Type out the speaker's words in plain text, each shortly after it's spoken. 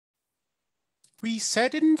We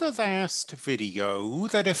said in the last video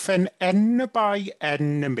that if an n by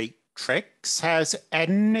n matrix has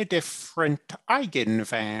n different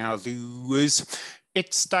eigenvalues,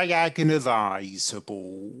 it's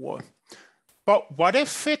diagonalizable. But what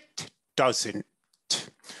if it doesn't?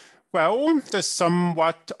 Well, the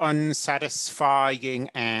somewhat unsatisfying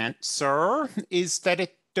answer is that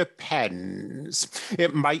it depends.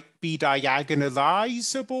 It might be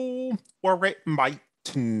diagonalizable or it might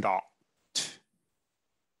not.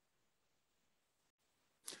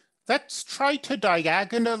 Let's try to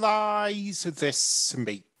diagonalize this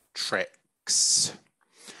matrix.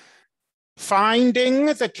 Finding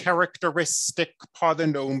the characteristic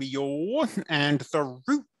polynomial and the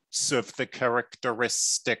roots of the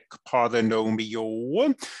characteristic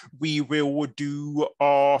polynomial, we will do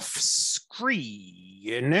off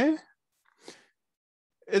screen.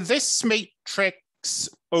 This matrix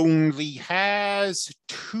only has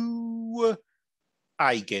two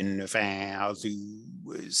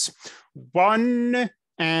eigenvalues, 1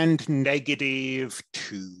 and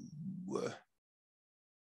 -2.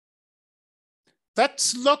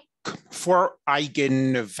 Let's look for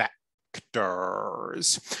eigenvectors.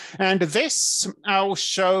 And this I'll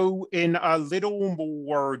show in a little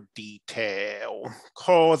more detail.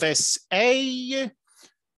 Call this A.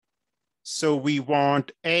 So we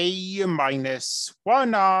want A minus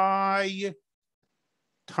 1i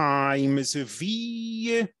times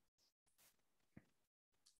v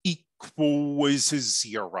equals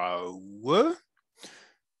 0.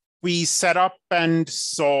 We set up and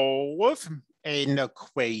solve an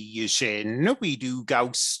equation. We do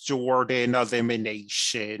Gauss-Jordan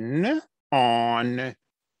elimination on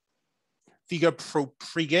the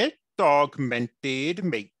appropriate augmented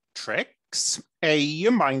matrix, A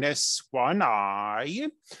minus 1i,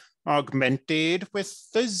 augmented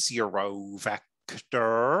with the 0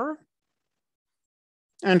 vector.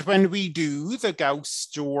 And when we do the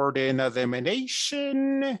Gauss-Jordan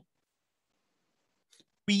elimination,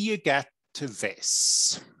 we get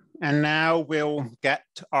this. And now we'll get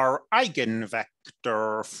our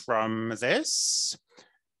eigenvector from this.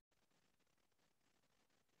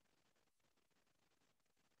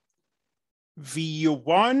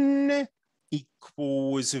 V1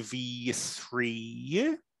 equals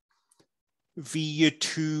V3.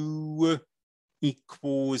 V2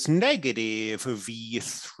 equals negative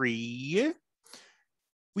V3.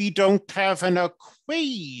 We don't have an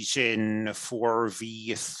equation for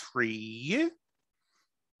V3,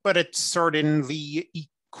 but it certainly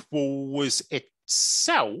equals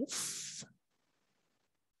itself.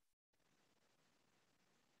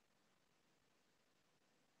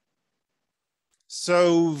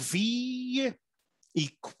 So V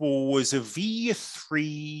equals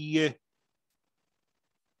V3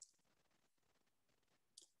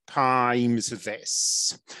 times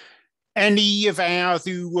this. Any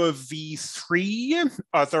value of V3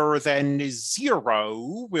 other than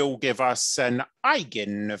 0 will give us an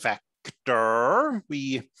eigenvector.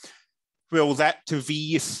 We will let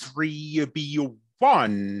V3 be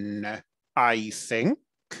 1, I think,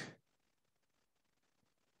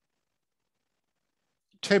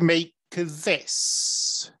 to make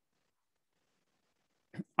this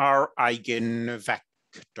our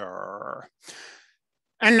eigenvector.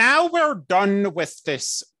 And now we're done with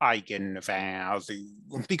this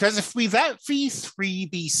eigenvalue, because if we let V3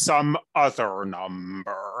 be some other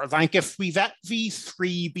number, like if we let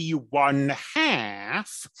V3 be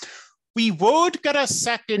 1/2, we would get a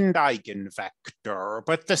second eigenvector,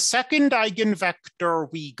 but the second eigenvector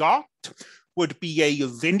we got would be a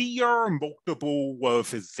linear multiple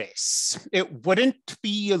of this. It wouldn't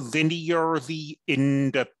be linearly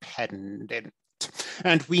independent.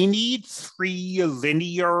 And we need 3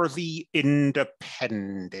 linearly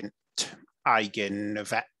independent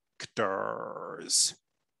eigenvectors.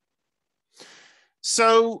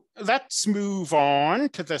 So let's move on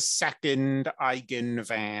to the second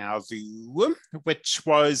eigenvalue, which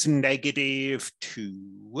was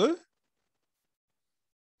 -2.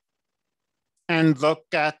 And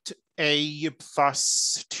look at A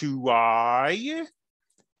plus 2i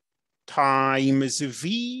times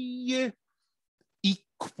v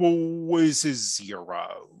equals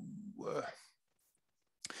 0.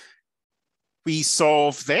 We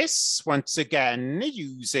solve this once again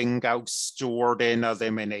using Gauss-Jordan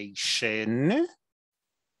elimination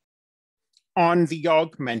on the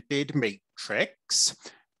augmented matrix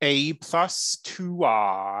A plus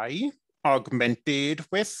 2i augmented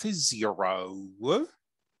with 0.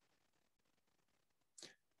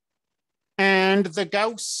 And the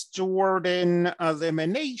Gauss-Jordan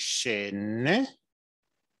elimination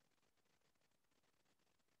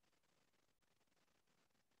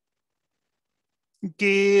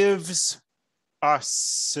gives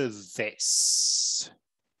us this.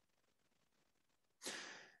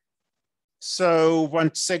 So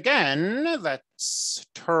once again, let's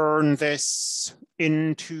turn this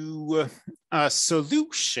into a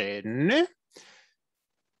solution.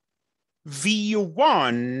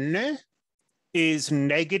 V1 is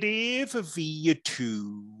negative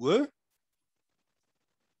V2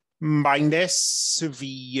 minus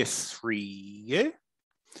V3.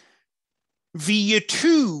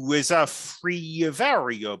 V2 is a free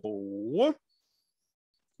variable.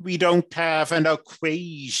 We don't have an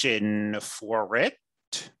equation for it,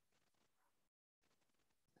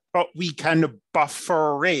 but we can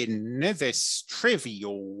buffer in this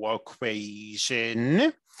trivial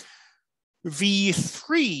equation.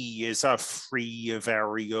 V3 is a free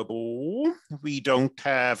variable. We don't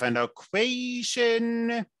have an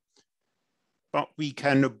equation, but we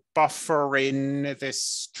can buffer in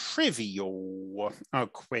this trivial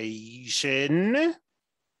equation.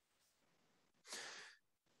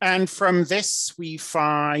 And from this, we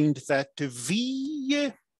find that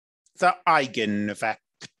V, the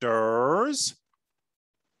eigenvectors,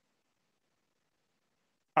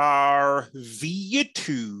 are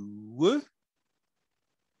V2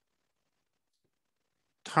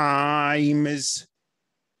 times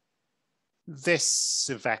this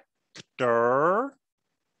vector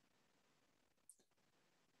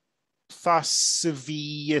plus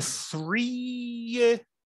V3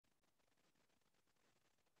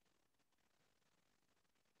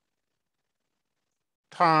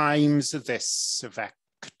 times this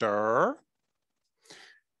vector.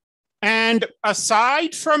 And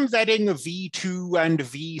aside from letting V2 and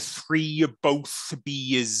V3 both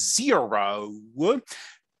be 0,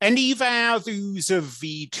 any values of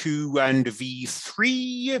V2 and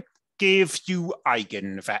V3 give you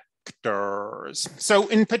eigenvectors. So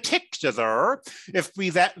in particular, if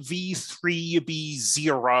we let V3 be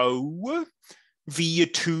 0,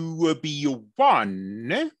 V2 be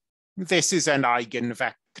 1, this is an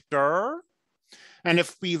eigenvector. And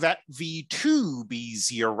if we let V2 be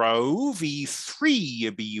 0,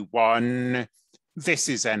 V3 be 1, this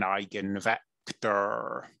is an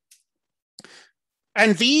eigenvector.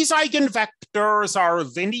 And these eigenvectors are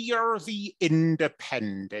linearly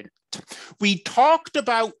independent. We talked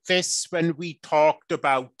about this when we talked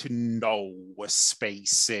about null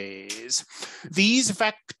spaces. These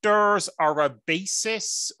vectors are a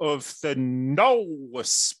basis of the null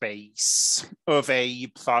space of A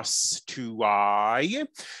plus 2I.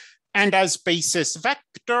 And as basis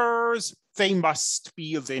vectors, they must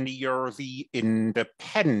be linearly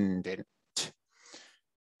independent.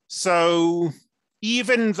 So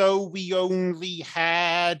even though we only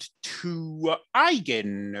had 2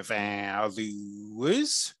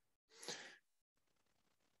 eigenvalues,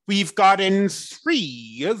 we've gotten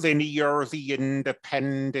 3 linearly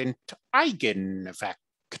independent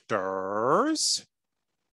eigenvectors.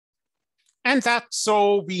 And that's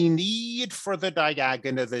all we need for the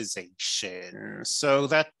diagonalization. So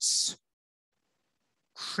let's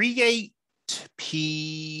create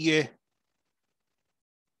P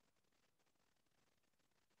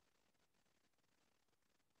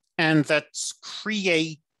and let's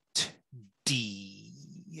create D.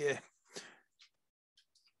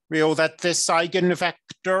 We'll let this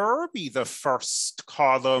eigenvector be the first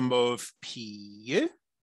column of P.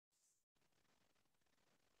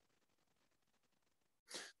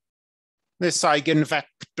 This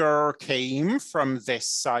eigenvector came from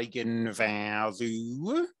this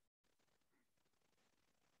eigenvalue.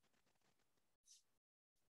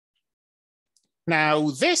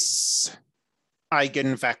 Now this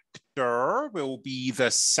eigenvector will be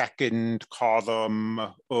the second column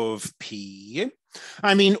of P.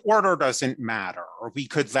 I mean, order doesn't matter. We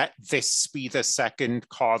could let this be the second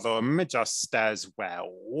column just as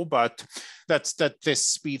well, but let's let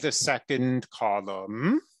this be the second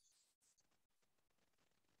column.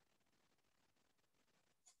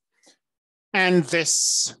 And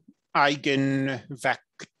this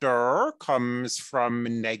eigenvector comes from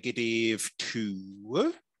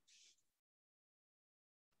 -2.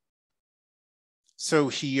 So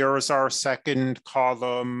here's our second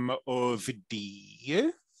column of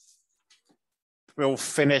D. We'll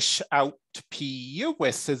finish out P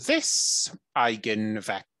with this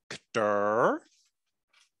eigenvector.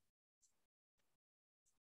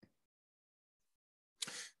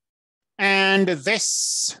 And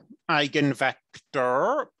this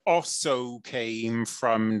eigenvector also came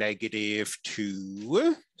from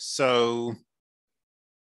 -2. So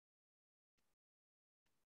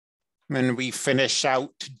when we finish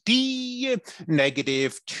out D,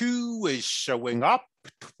 -2 is showing up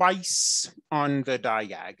twice on the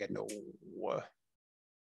diagonal.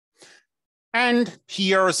 And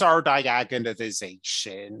here's our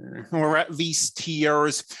diagonalization, or at least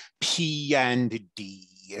here's P and D.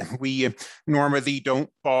 We normally don't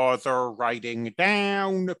bother writing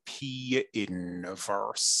down P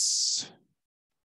inverse.